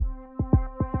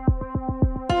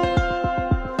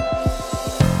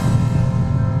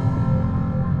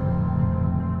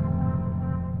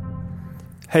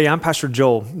Hey, I'm Pastor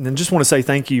Joel, and just want to say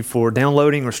thank you for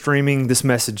downloading or streaming this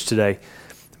message today.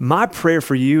 My prayer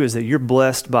for you is that you're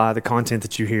blessed by the content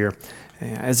that you hear.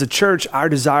 As a church, our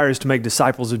desire is to make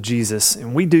disciples of Jesus,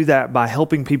 and we do that by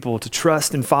helping people to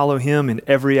trust and follow Him in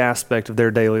every aspect of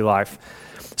their daily life.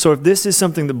 So if this is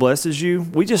something that blesses you,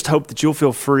 we just hope that you'll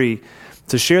feel free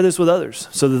to share this with others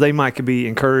so that they might be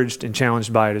encouraged and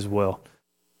challenged by it as well.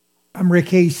 I'm Rick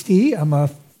Hasty. I'm a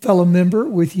fellow member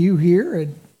with you here at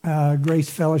Grace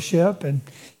Fellowship, and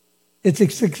it's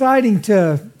exciting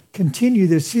to continue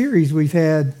this series we've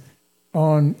had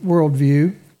on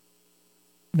worldview.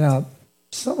 Now,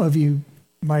 some of you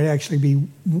might actually be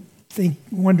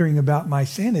wondering about my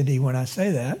sanity when I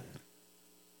say that,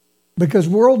 because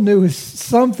worldview is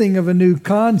something of a new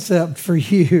concept for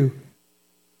you.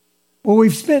 Well,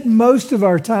 we've spent most of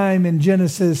our time in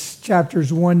Genesis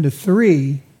chapters 1 to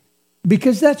 3,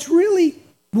 because that's really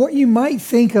what you might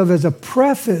think of as a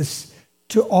preface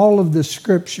to all of the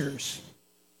scriptures.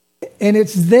 And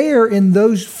it's there in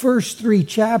those first 3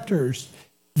 chapters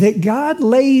that God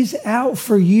lays out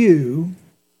for you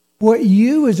what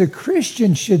you as a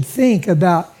Christian should think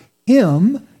about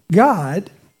Him,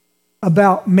 God,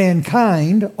 about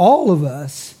mankind, all of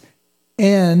us,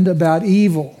 and about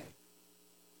evil.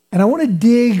 And I want to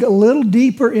dig a little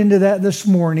deeper into that this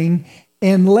morning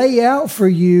and lay out for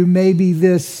you maybe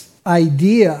this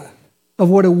idea of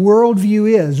what a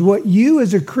worldview is, what you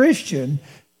as a Christian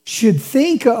should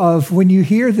think of when you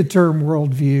hear the term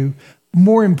worldview.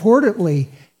 More importantly,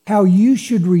 how you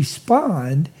should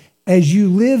respond as you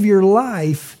live your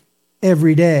life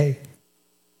every day.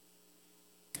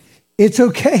 It's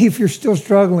okay if you're still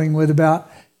struggling with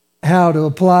about how to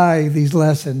apply these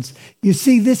lessons. You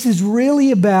see, this is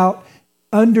really about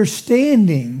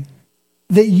understanding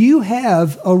that you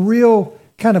have a real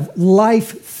kind of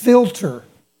life filter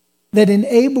that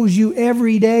enables you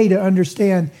every day to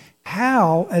understand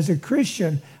how, as a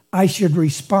Christian, I should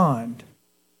respond.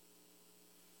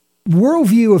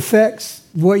 Worldview affects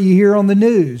what you hear on the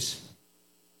news.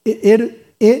 It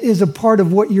is a part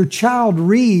of what your child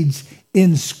reads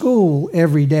in school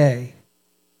every day.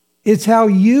 It's how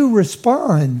you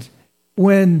respond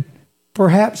when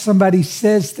perhaps somebody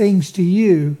says things to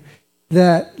you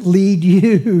that lead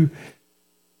you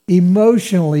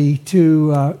emotionally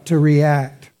to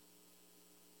react.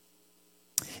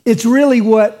 It's really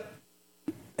what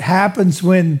happens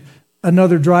when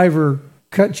another driver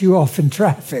cuts you off in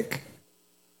traffic.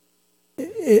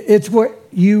 It's what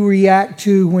you react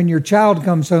to when your child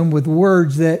comes home with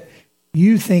words that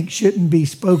you think shouldn't be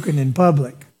spoken in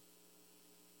public.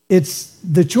 It's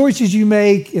the choices you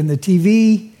make in the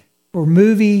TV or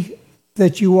movie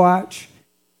that you watch.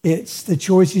 It's the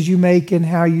choices you make in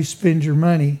how you spend your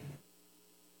money.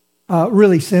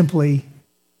 Really simply,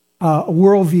 a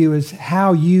worldview is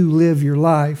how you live your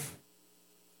life.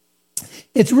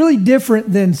 It's really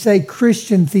different than, say,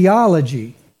 Christian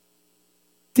theology.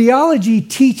 Theology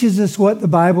teaches us what the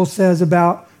Bible says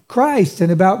about Christ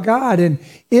and about God, and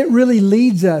it really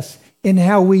leads us in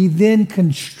how we then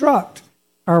construct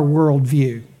our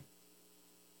worldview.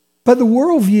 But the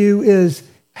worldview is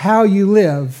how you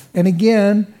live. And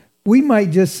again, we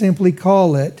might just simply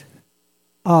call it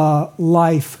a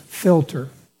life filter.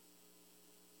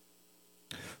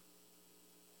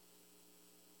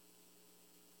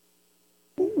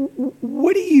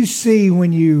 What do you see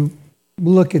when you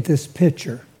look at this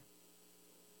picture?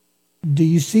 Do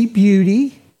you see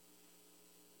beauty?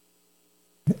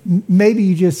 Maybe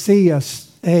you just see a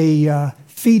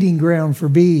feeding ground for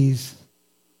bees.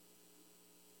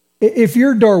 If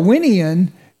you're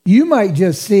Darwinian, you might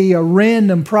just see a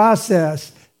random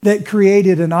process that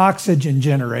created an oxygen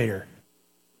generator.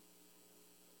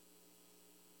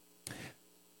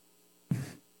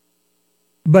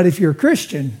 But if you're a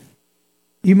Christian,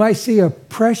 you might see a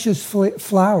precious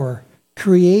flower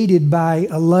created by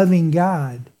a loving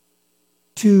God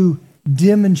to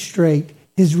demonstrate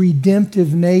His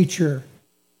redemptive nature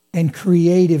and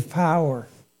creative power.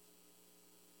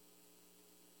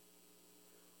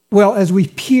 Well, as we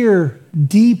peer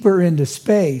deeper into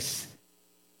space,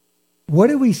 what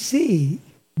do we see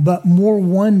but more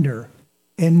wonder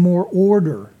and more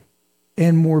order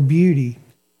and more beauty?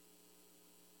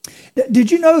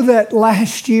 Did you know that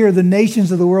last year the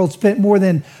nations of the world spent more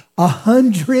than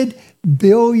 $100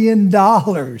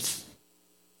 billion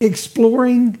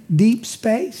exploring deep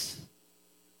space?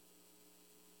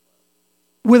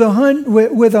 With more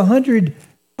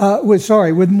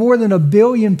than 1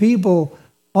 billion people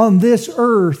on this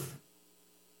earth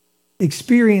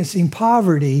experiencing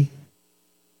poverty,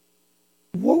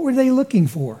 what were they looking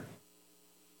for?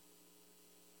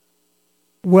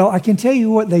 Well, I can tell you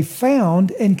what they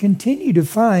found and continue to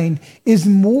find is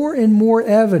more and more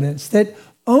evidence that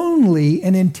only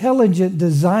an intelligent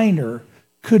designer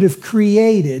could have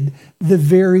created the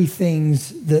very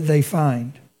things that they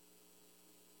find.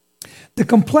 The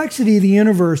complexity of the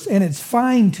universe and its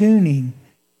fine-tuning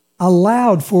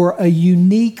allowed for a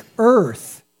unique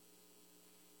earth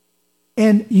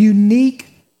and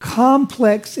unique,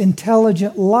 complex,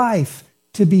 intelligent life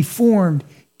to be formed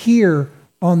here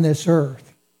on this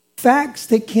earth. Facts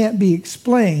that can't be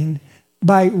explained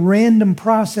by random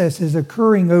processes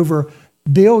occurring over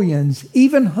billions,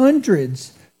 even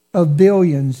hundreds of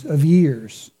billions of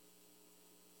years.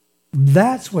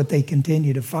 That's what they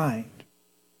continue to find.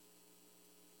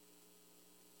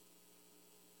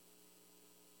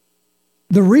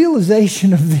 The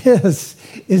realization of this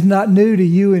is not new to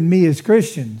you and me as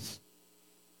Christians.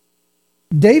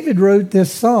 David wrote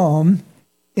this psalm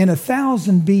in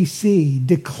 1000 BC,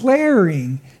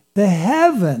 declaring the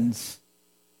heavens,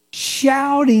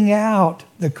 shouting out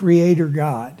the Creator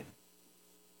God.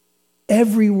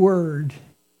 Every word,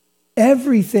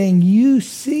 everything you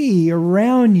see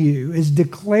around you is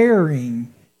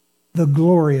declaring the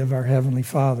glory of our Heavenly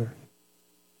Father.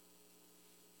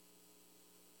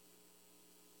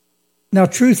 Now,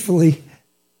 truthfully,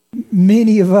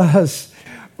 many of us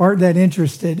aren't that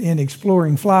interested in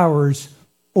exploring flowers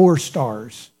or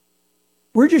stars.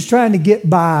 We're just trying to get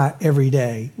by every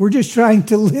day. We're just trying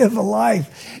to live a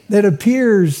life that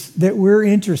appears that we're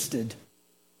interested.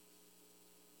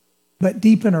 But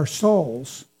deep in our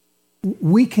souls,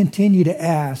 we continue to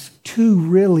ask two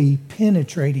really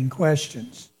penetrating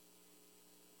questions.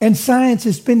 And science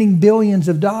is spending billions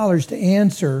of dollars to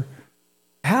answer,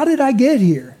 how did I get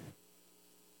here?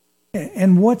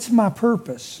 And what's my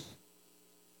purpose?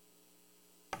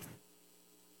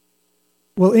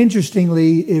 Well,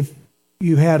 interestingly, if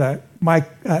you had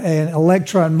an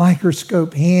electron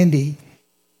microscope handy,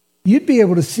 you'd be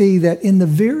able to see that in the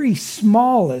very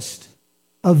smallest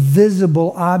of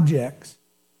visible objects,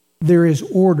 there is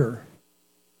order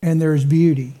and there is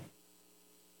beauty.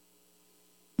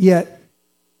 Yet,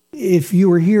 if you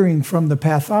were hearing from the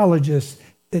pathologist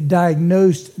that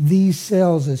diagnosed these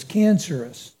cells as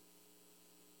cancerous,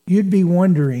 you'd be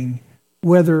wondering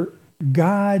whether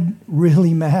God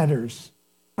really matters.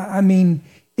 I mean,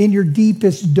 in your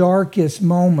deepest, darkest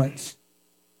moments,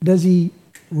 does He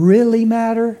really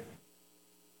matter?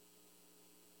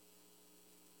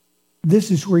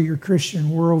 This is where your Christian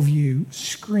worldview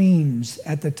screams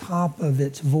at the top of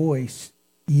its voice,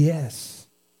 yes.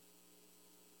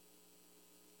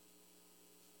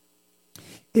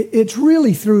 It's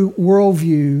really through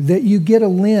worldview that you get a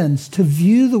lens to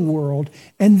view the world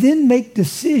and then make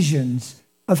decisions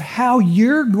of how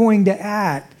you're going to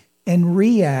act and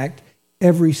react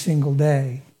every single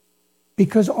day.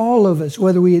 Because all of us,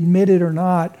 whether we admit it or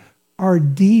not, are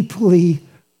deeply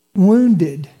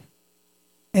wounded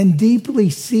and deeply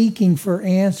seeking for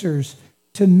answers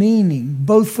to meaning,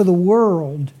 both for the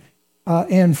world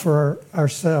and for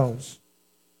ourselves.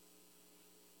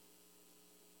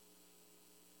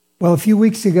 Well, a few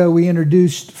weeks ago, we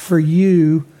introduced for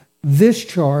you this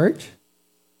chart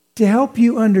to help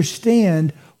you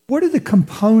understand what are the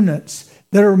components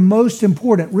that are most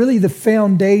important, really the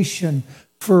foundation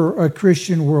for a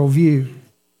Christian worldview.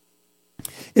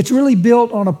 It's really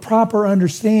built on a proper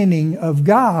understanding of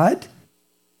God,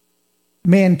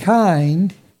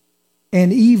 mankind,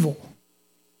 and evil.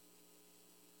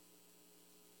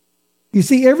 You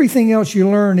see, everything else you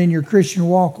learn in your Christian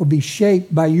walk will be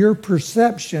shaped by your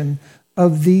perception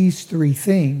of these three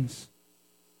things.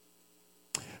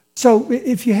 So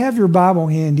if you have your Bible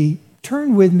handy,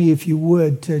 turn with me, if you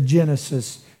would, to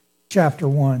Genesis chapter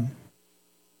 1.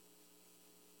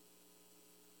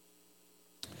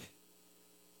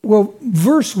 Well,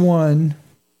 verse 1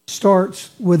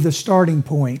 starts with the starting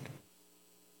point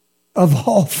of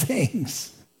all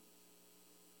things.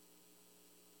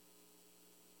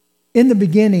 In the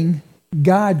beginning,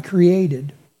 God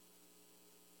created.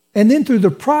 And then through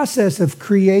the process of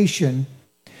creation,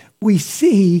 we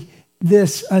see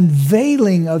this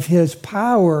unveiling of His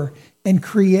power and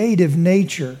creative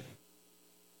nature.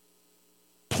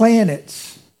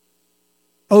 Planets,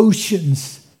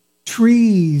 oceans,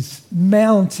 trees,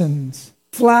 mountains,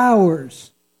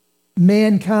 flowers,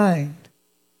 mankind.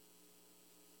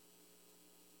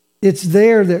 It's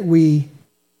there that we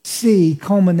see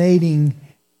culminating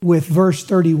with verse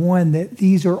 31 that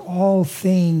these are all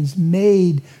things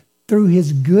made through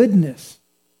His goodness.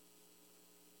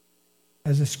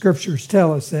 As the scriptures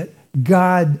tell us that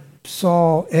God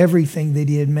saw everything that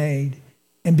He had made,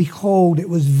 and behold, it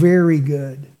was very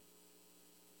good.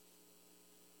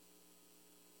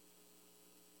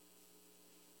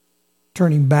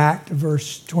 turning back to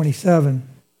verse 27,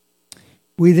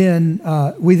 we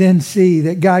then see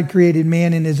that God created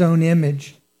man in his own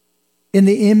image. In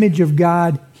the image of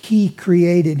God, he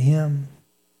created him.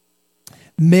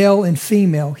 Male and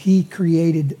female, he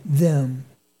created them.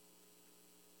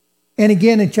 And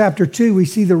again in chapter 2, we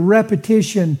see the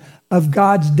repetition of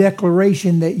God's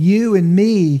declaration that you and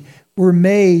me were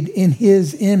made in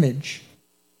his image.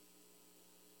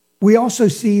 We also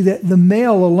see that the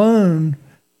male alone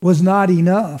was not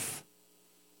enough,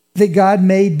 that God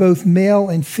made both male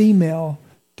and female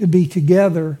to be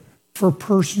together for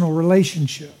personal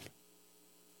relationship.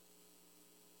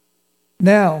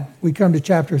 Now we come to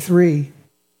chapter 3.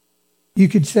 You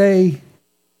could say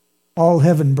all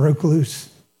heaven broke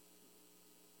loose.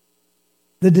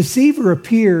 The deceiver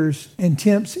appears and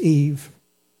tempts Eve,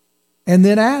 and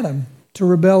then Adam to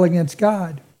rebel against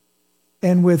God.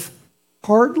 And with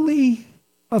hardly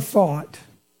a thought,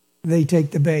 they take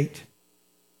the bait.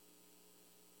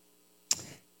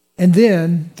 And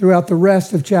then, throughout the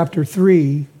rest of chapter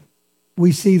 3,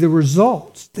 we see the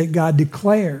results that God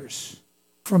declares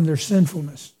from their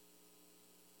sinfulness.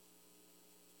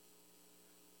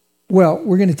 Well,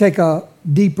 we're going to take a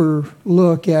deeper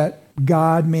look at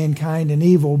God, mankind, and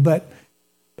evil, but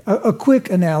a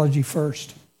quick analogy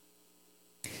first.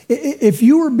 If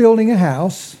you were building a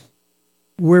house,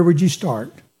 where would you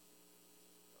start?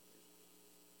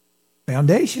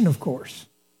 Foundation, of course.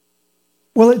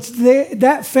 Well, it's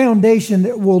that foundation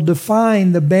that will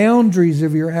define the boundaries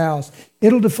of your house.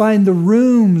 It'll define the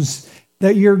rooms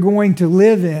that you're going to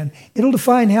live in. It'll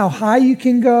define how high you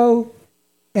can go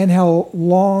and how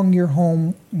long your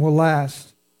home will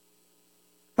last.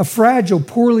 A fragile,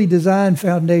 poorly designed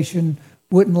foundation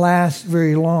wouldn't last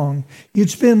very long.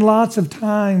 You'd spend lots of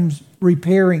time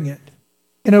repairing it.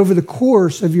 And over the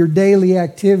course of your daily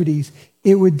activities,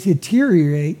 it would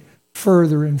deteriorate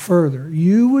further and further.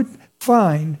 You would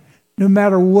find, no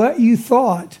matter what you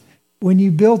thought when you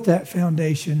built that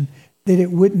foundation, that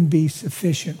it wouldn't be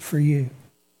sufficient for you.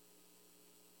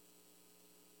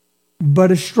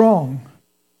 But a strong,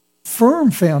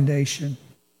 firm foundation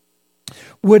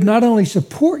would not only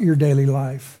support your daily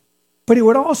life, but it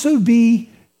would also be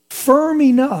firm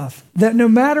enough that no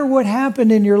matter what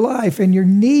happened in your life and your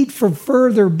need for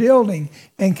further building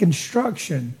and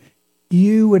construction,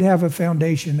 you would have a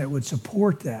foundation that would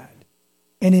support that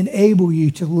and enable you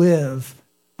to live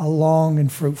a long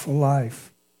and fruitful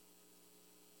life.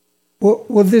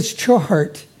 Well, this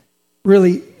chart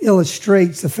really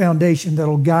illustrates the foundation that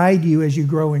will guide you as you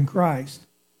grow in Christ,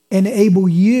 enable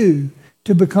you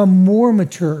to become more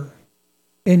mature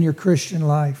in your Christian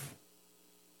life.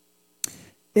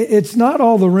 It's not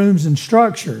all the rooms and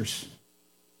structures.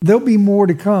 There'll be more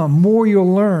to come, more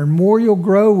you'll learn, more you'll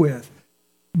grow with.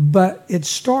 But it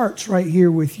starts right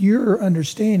here with your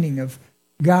understanding of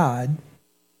God,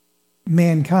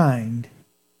 mankind,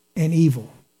 and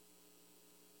evil.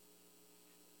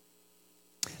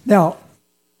 Now,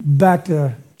 back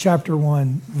to chapter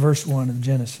 1, verse 1 of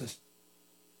Genesis.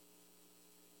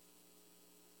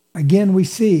 Again, we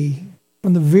see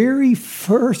from the very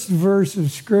first verse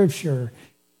of Scripture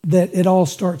that it all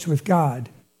starts with God.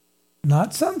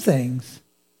 Not some things.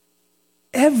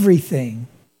 Everything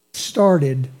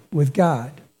started with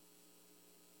God.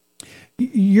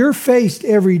 You're faced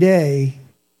every day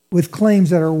with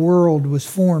claims that our world was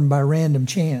formed by random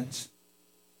chance.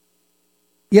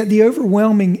 Yet the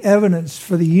overwhelming evidence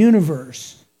for the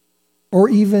universe, or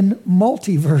even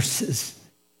multiverses,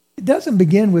 it doesn't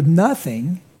begin with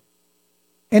nothing.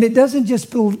 And it doesn't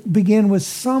just begin with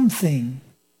something.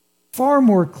 Far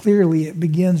more clearly, it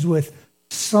begins with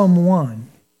someone.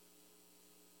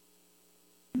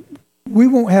 We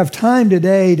won't have time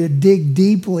today to dig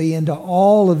deeply into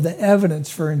all of the evidence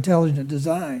for intelligent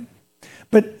design.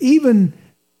 But even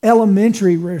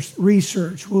elementary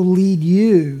research will lead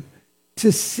you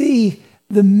to see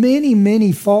the many,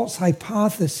 many false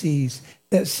hypotheses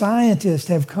that scientists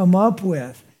have come up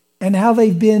with and how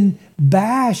they've been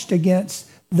bashed against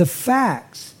the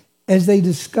facts as they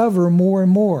discover more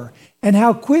and more, and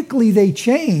how quickly they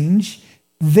change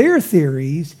their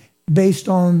theories based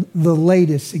on the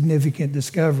latest significant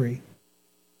discovery.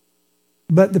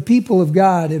 But the people of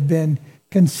God have been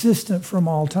consistent from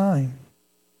all time.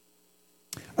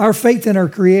 Our faith in our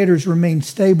creators remains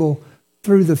stable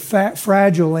through the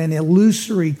fragile and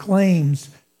illusory claims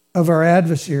of our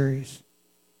adversaries.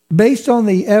 Based on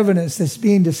the evidence that's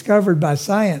being discovered by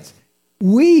science,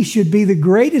 we should be the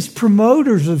greatest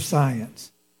promoters of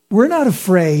science. We're not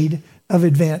afraid of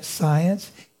advanced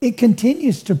science. It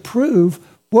continues to prove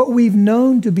what we've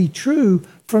known to be true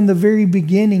from the very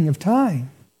beginning of time.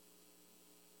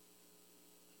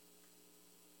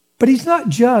 But he's not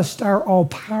just our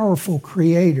all-powerful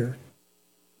creator.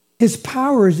 His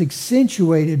power is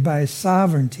accentuated by his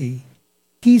sovereignty.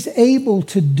 He's able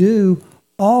to do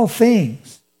all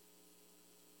things.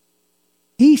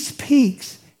 He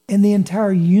speaks, and the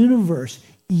entire universe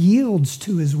yields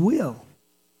to his will.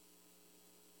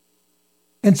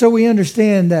 And so we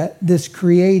understand that this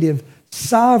creative,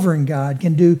 sovereign God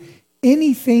can do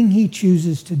anything he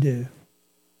chooses to do.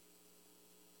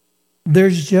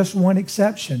 There's just one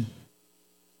exception.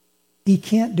 He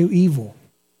can't do evil.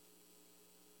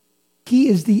 He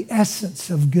is the essence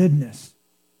of goodness.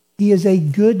 He is a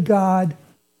good God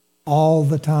all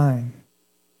the time.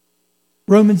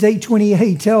 Romans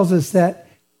 8:28 tells us that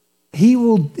he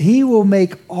will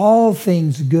make all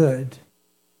things good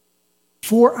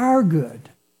for our good.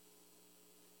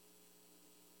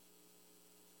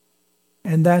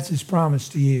 And that's his promise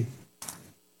to you.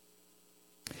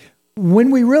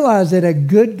 When we realize that a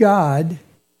good God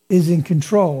is in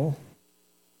control,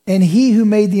 and he who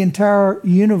made the entire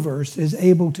universe is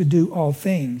able to do all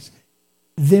things,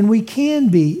 then we can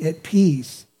be at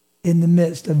peace in the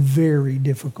midst of very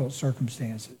difficult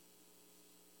circumstances.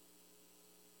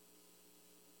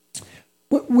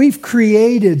 We've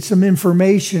created some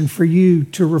information for you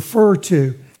to refer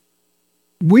to.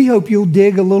 We hope you'll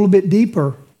dig a little bit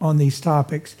deeper on these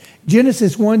topics.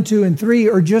 Genesis 1, 2, and 3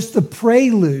 are just the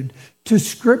prelude to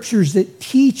scriptures that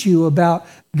teach you about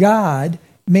God,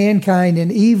 mankind,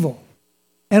 and evil,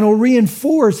 and will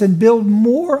reinforce and build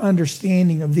more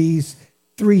understanding of these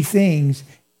three things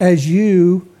as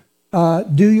you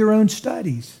do your own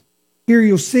studies. Here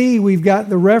you'll see we've got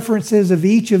the references of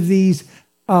each of these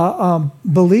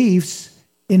beliefs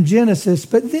in Genesis,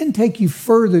 but then take you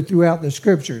further throughout the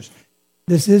scriptures.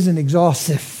 This isn't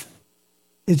exhaustive.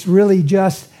 It's really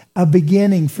just a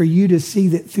beginning for you to see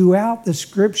that throughout the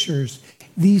scriptures,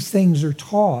 these things are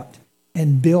taught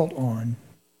and built on.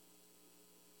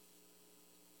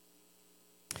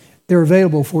 They're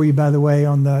available for you, by the way,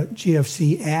 on the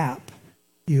GFC app.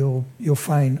 You'll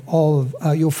find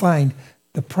you'll find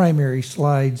the primary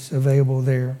slides available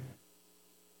there.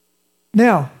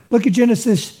 Now, look at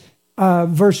Genesis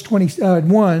verse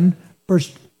 21,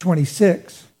 verse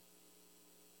 26.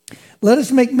 Let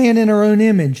us make man in our own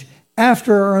image,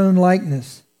 after our own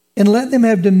likeness, and let them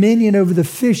have dominion over the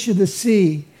fish of the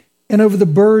sea, and over the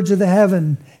birds of the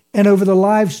heaven, and over the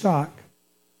livestock,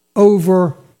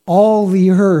 over all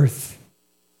the earth,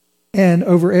 and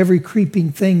over every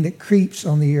creeping thing that creeps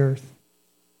on the earth.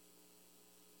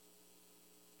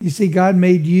 You see, God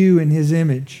made you in his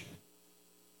image.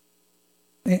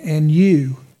 And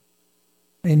you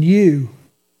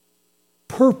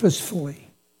purposefully,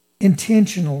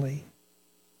 intentionally.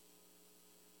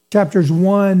 Chapters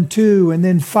 1, 2, and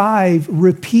then 5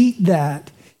 repeat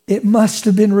that. It must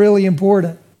have been really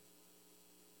important.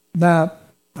 Now,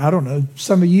 I don't know,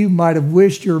 some of you might have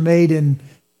wished you were made in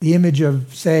the image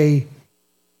of, say,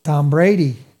 Tom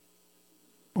Brady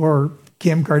or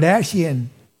Kim Kardashian.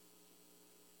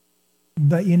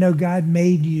 But you know, God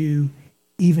made you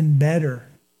even better.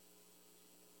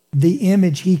 The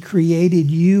image he created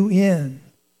you in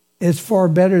is far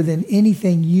better than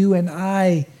anything you and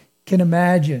I can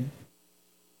imagine.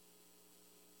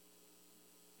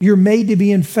 You're made to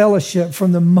be in fellowship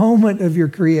from the moment of your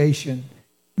creation,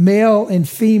 male and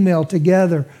female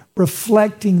together,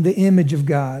 reflecting the image of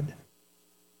God.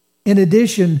 In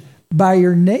addition, by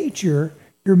your nature,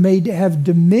 you're made to have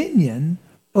dominion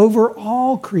over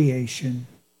all creation.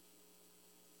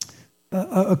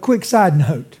 A quick side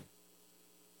note.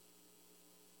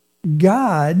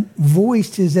 God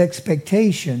voiced his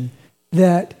expectation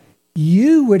that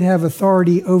you would have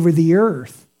authority over the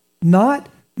earth, not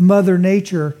Mother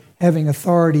Nature having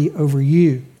authority over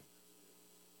you.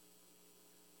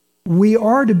 We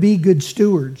are to be good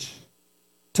stewards,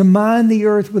 to mind the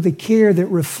earth with a care that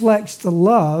reflects the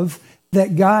love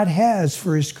that God has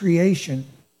for his creation.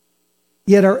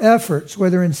 Yet our efforts,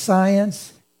 whether in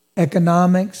science,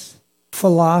 economics,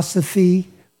 philosophy,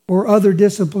 or other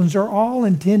disciplines, are all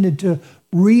intended to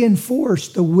reinforce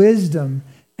the wisdom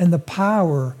and the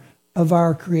power of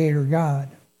our Creator God.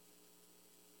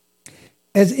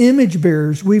 As image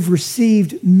bearers, we've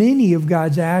received many of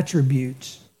God's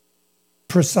attributes: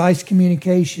 precise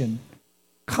communication,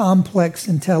 complex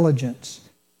intelligence,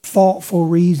 thoughtful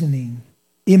reasoning,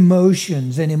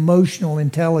 emotions, and emotional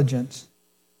intelligence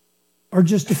are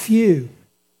just a few.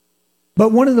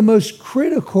 But one of the most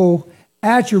critical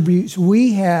attributes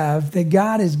we have that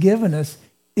God has given us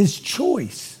is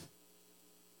choice.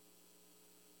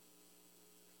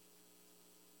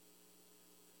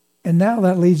 And now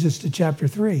that leads us to chapter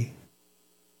 3.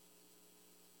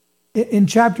 In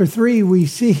chapter 3, we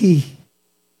see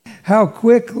how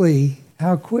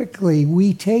quickly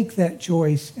we take that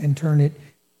choice and turn it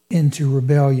into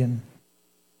rebellion.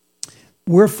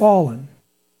 We're fallen,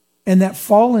 and that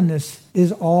fallenness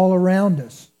is all around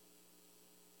us.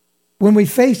 When we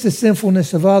face the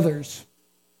sinfulness of others,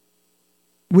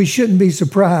 we shouldn't be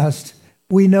surprised.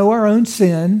 We know our own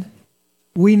sin.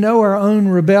 We know our own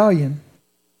rebellion.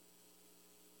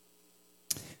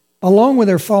 Along with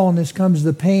our fallenness comes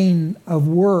the pain of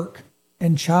work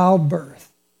and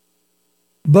childbirth,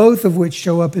 both of which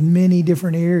show up in many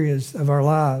different areas of our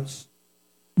lives.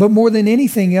 But more than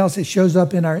anything else, it shows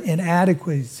up in our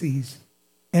inadequacies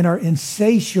and our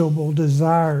insatiable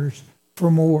desires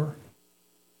for more.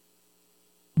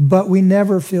 But we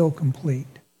never feel complete.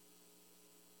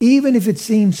 Even if it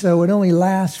seems so, it only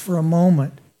lasts for a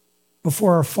moment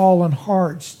before our fallen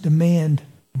hearts demand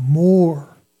more.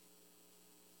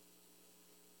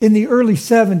 In the early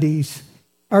 70s,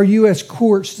 our U.S.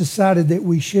 courts decided that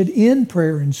we should end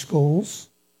prayer in schools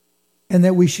and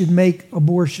that we should make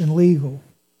abortion legal.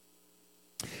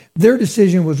 Their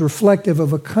decision was reflective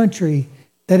of a country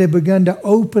that had begun to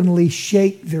openly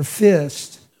shake their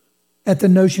fist at the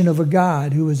notion of a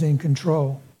God who was in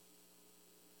control.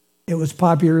 It was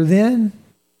popular then,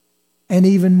 and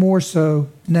even more so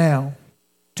now,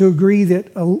 to agree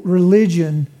that a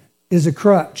religion is a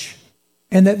crutch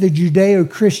and that the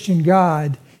Judeo-Christian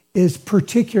God is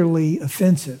particularly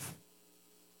offensive.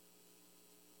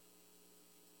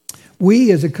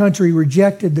 We as a country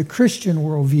rejected the Christian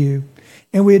worldview,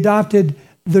 and we adopted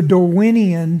the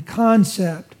Darwinian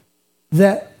concept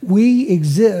that we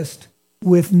exist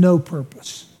with no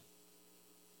purpose.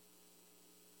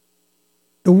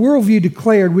 The worldview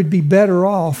declared we'd be better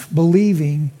off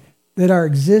believing that our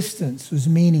existence was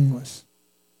meaningless.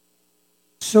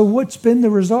 So what's been the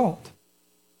result?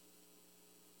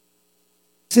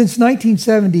 Since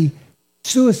 1970,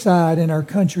 suicide in our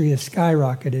country has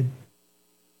skyrocketed,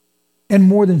 and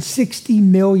more than 60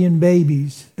 million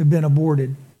babies have been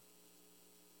aborted.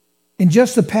 In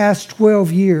just the past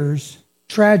 12 years,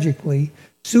 tragically,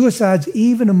 suicides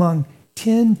even among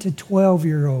 10 to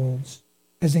 12-year-olds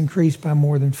has increased by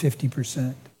more than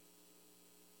 50%.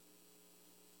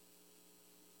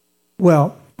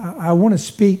 Well, I want to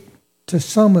speak to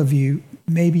some of you,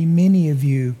 maybe many of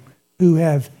you, who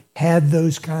have had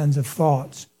those kinds of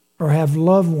thoughts or have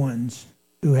loved ones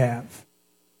who have.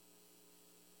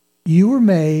 You were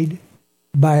made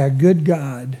by a good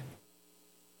God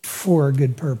for a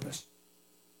good purpose.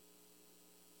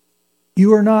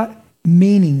 You are not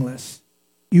meaningless.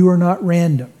 You are not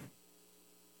random.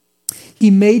 He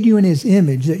made you in His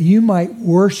image that you might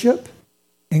worship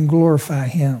and glorify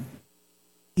Him.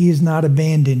 He has not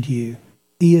abandoned you.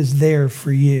 He is there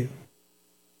for you.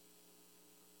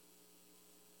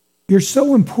 You're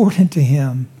so important to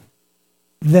Him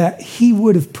that He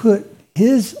would have put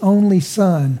His only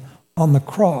Son on the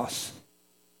cross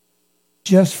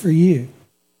just for you.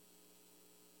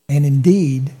 And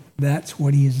indeed, that's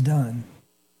what He has done.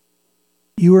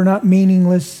 You are not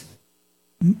meaningless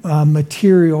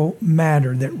material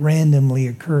matter that randomly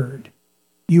occurred.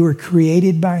 You were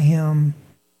created by Him,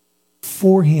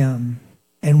 for Him,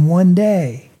 and one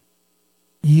day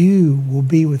you will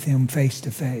be with Him face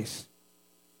to face.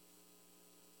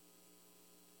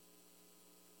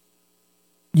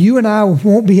 You and I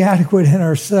won't be adequate in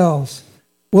ourselves.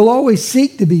 We'll always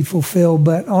seek to be fulfilled,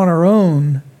 but on our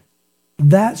own,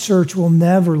 that search will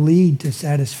never lead to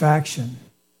satisfaction.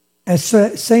 As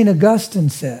St. Augustine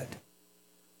said,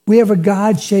 we have a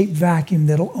God-shaped vacuum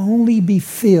that'll only be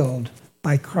filled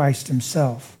by Christ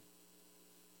Himself.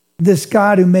 This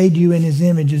God who made you in His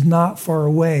image is not far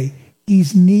away.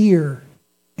 He's near,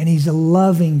 and He's a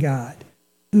loving God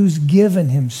who's given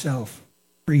Himself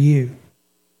for you.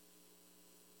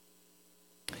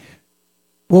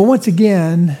 Well, once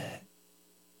again,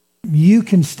 you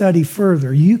can study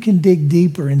further. You can dig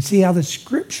deeper and see how the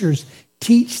Scriptures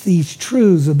teach these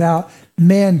truths about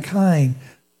mankind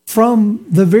from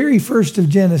the very first of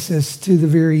Genesis to the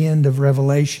very end of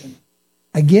Revelation.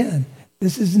 Again,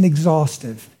 this isn't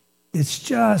exhaustive. It's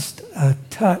just a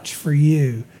touch for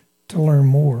you to learn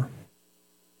more.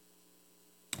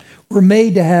 We're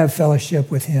made to have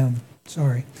fellowship with Him.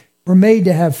 We're made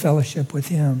to have fellowship with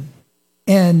Him.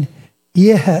 And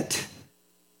yet,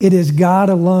 it is God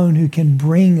alone who can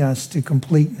bring us to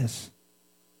completeness.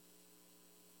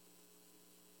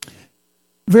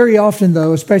 Very often,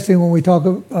 though, especially when we talk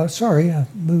I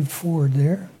moved forward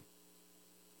there.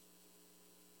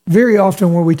 Very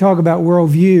often when we talk about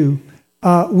worldview,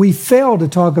 we fail to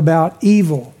talk about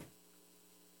evil.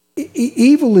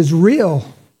 Evil is real.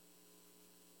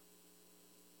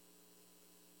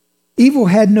 Evil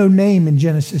had no name in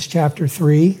Genesis chapter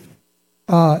 3.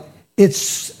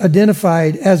 it's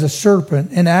identified as a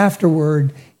serpent, and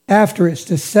afterward, after its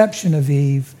deception of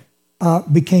Eve,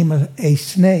 became a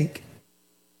snake.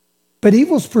 But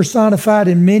evil's personified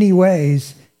in many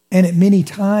ways and at many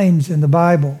times in the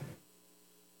Bible.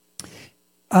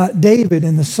 David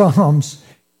in the Psalms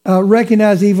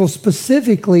recognized evil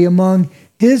specifically among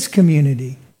his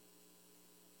community.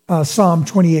 Psalm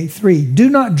 28:3, "Do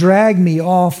not drag me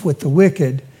off with the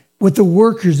wicked, with the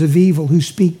workers of evil who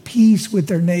speak peace with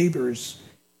their neighbors,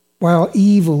 while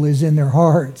evil is in their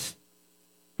hearts."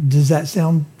 Does that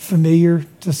sound familiar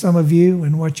to some of you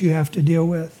and what you have to deal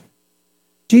with?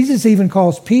 Jesus even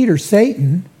calls Peter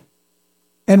Satan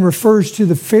and refers to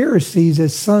the Pharisees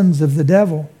as sons of the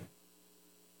devil.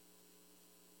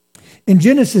 In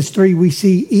Genesis 3, we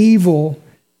see evil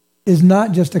is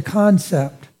not just a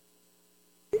concept.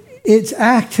 It's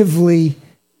actively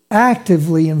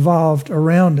involved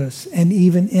around us and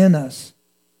even in us.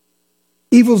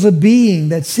 Evil's a being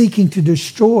that's seeking to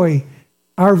destroy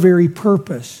our very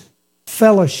purpose,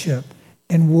 fellowship,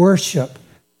 and worship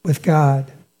with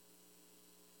God.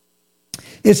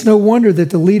 It's no wonder that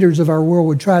the leaders of our world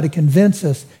would try to convince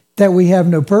us that we have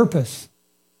no purpose,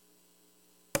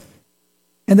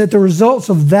 and that the results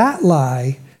of that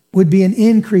lie would be an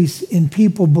increase in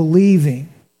people believing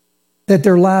that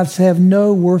their lives have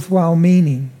no worthwhile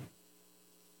meaning.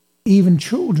 Even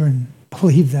children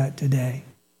believe that today.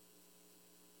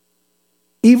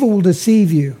 Evil will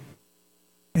deceive you,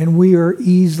 and we are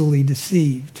easily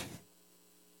deceived.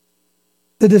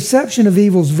 The deception of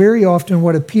evil is very often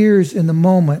what appears in the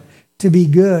moment to be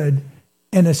good,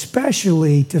 and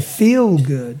especially to feel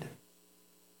good.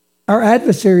 Our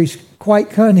adversary is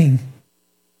quite cunning,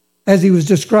 as he was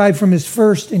described from his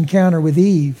first encounter with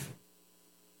Eve.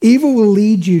 Evil will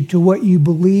lead you to what you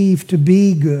believe to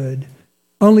be good,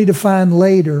 only to find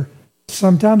later,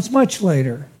 sometimes much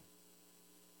later,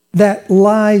 that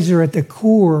lies are at the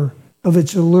core of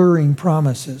its alluring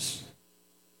promises.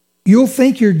 You'll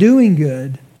think you're doing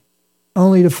good,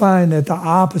 only to find that the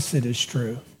opposite is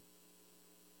true.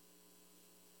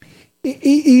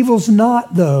 Evil's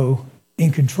not, though,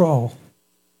 in control.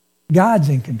 God's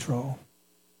in control.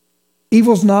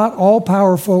 Evil's not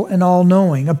all-powerful and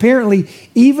all-knowing. Apparently,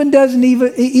 evil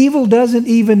doesn't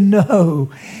even know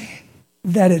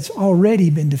that it's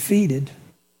already been defeated.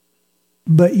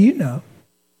 But you know.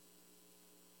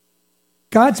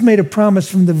 God's made a promise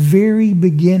from the very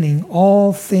beginning.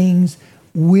 All things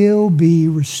will be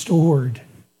restored.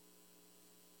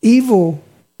 Evil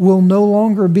will no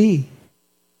longer be.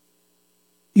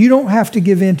 You don't have to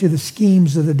give in to the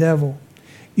schemes of the devil.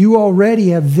 You already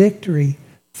have victory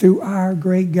through our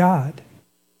great God.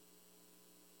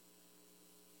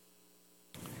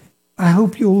 I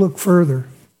hope you'll look further.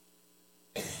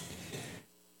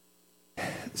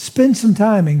 Spend some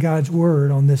time in God's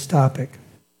Word on this topic.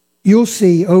 You'll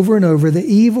see over and over that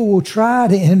evil will try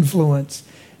to influence,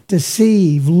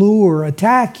 deceive, lure,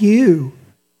 attack you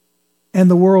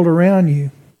and the world around you.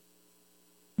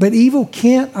 But evil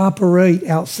can't operate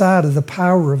outside of the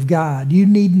power of God. You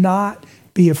need not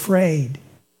be afraid.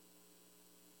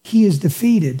 He is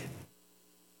defeated.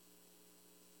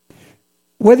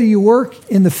 Whether you work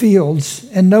in the fields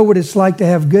and know what it's like to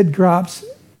have good crops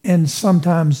and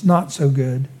sometimes not so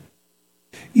good,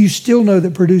 you still know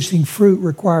that producing fruit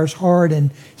requires hard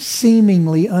and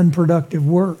seemingly unproductive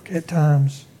work at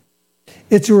times.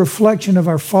 It's a reflection of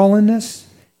our fallenness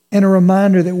and a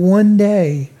reminder that one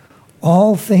day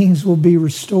all things will be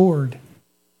restored.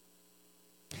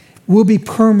 We'll be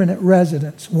permanent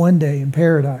residents one day in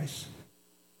paradise.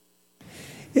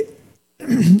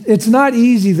 It's not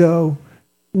easy, though,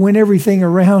 when everything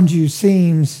around you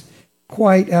seems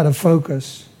quite out of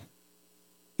focus.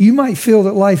 You might feel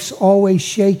that life's always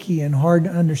shaky and hard to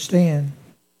understand.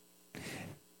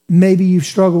 Maybe you've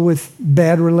struggled with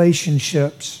bad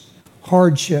relationships,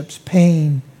 hardships,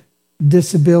 pain,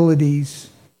 disabilities,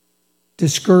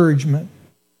 discouragement.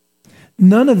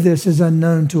 None of this is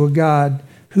unknown to a God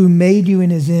who made you in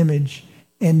His image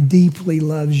and deeply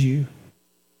loves you.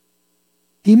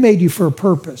 He made you for a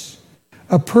purpose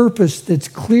that's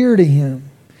clear to Him,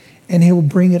 and He will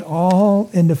bring it all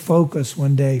into focus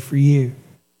one day for you.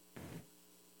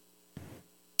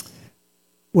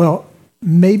 Well,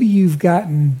 maybe you've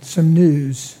gotten some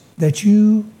news that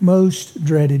you most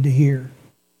dreaded to hear.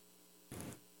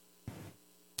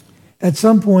 At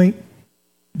some point,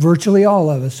 virtually all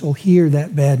of us will hear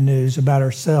that bad news about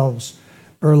ourselves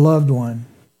or a loved one.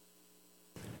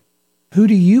 Who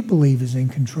do you believe is in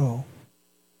control?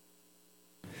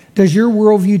 Does your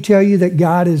worldview tell you that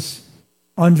God is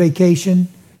on vacation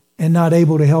and not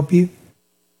able to help you?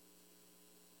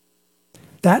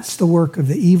 That's the work of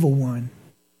the evil one.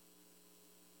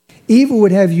 Evil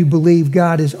would have you believe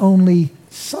God is only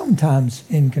sometimes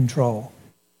in control,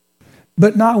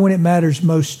 but not when it matters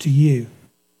most to you.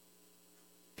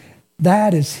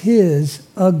 That is his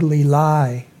ugly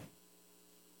lie.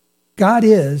 God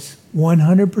is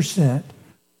 100%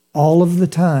 all of the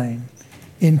time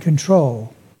in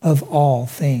control of all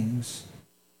things.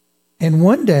 And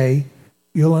one day,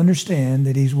 you'll understand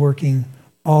that he's working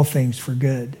all things for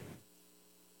good.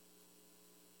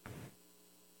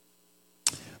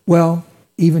 Well,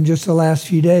 even just the last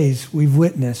few days, we've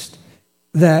witnessed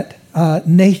that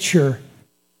nature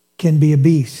can be a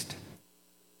beast.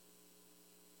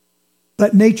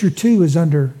 But nature, too, is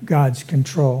under God's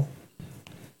control.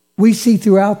 We see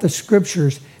throughout the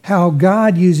scriptures how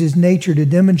God uses nature to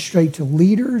demonstrate to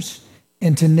leaders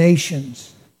and to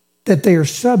nations that they are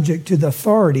subject to the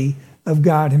authority of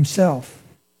God himself.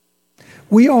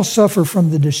 We all suffer from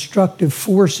the destructive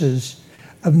forces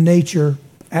of nature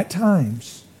at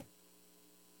times.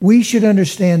 We should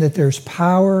understand that there's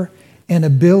power and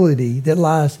ability that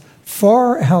lies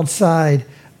far outside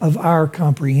of our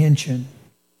comprehension.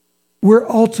 We're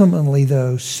ultimately,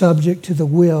 though, subject to the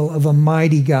will of a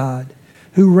mighty God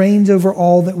who reigns over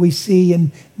all that we see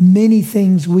and many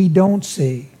things we don't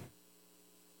see.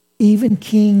 Even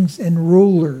kings and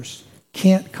rulers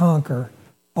can't conquer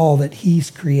all that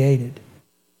he's created.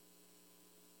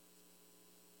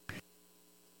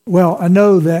 Well, I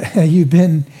know that you've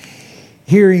been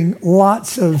hearing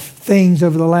lots of things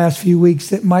over the last few weeks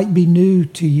that might be new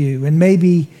to you, and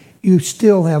maybe you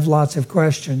still have lots of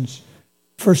questions.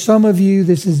 For some of you,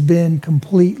 this has been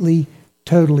completely,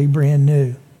 totally brand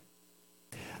new.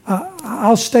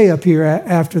 I'll stay up here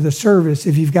after the service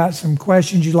if you've got some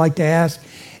questions you'd like to ask.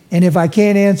 And if I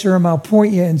can't answer them, I'll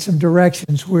point you in some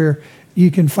directions where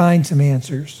you can find some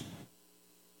answers.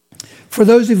 For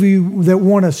those of you that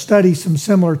want to study some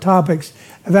similar topics,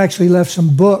 I've actually left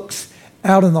some books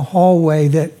out in the hallway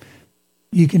that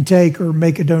you can take or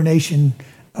make a donation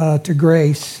to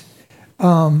Grace.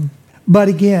 But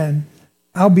again,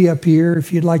 I'll be up here.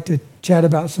 If you'd like to chat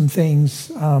about some things,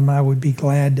 I would be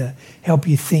glad to help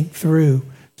you think through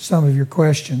some of your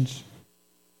questions.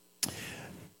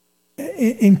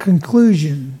 In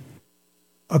conclusion,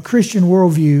 a Christian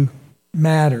worldview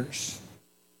matters.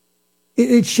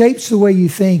 It shapes the way you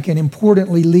think and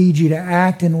importantly leads you to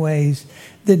act in ways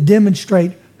that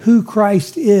demonstrate who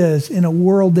Christ is in a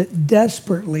world that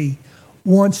desperately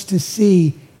wants to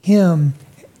see him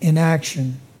in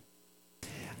action.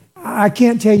 I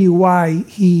can't tell you why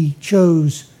he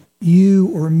chose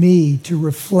you or me to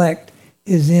reflect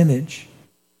his image.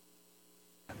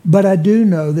 But I do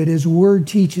know that his word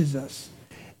teaches us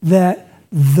that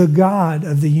the God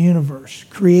of the universe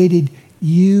created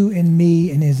you and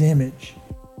me in his image,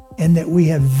 and that we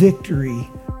have victory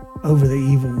over the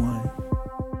evil one.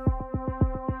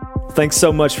 Thanks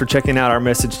so much for checking out our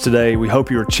message today. We hope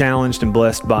you were challenged and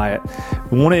blessed by it.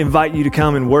 We want to invite you to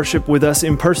come and worship with us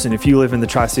in person if you live in the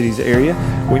Tri-Cities area.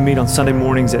 We meet on Sunday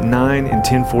mornings at 9 and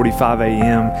 10:45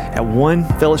 a.m. at One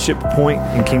Fellowship Point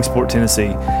in Kingsport, Tennessee.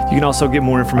 You can also get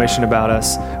more information about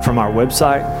us from our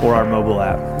website or our mobile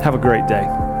app. Have a great day.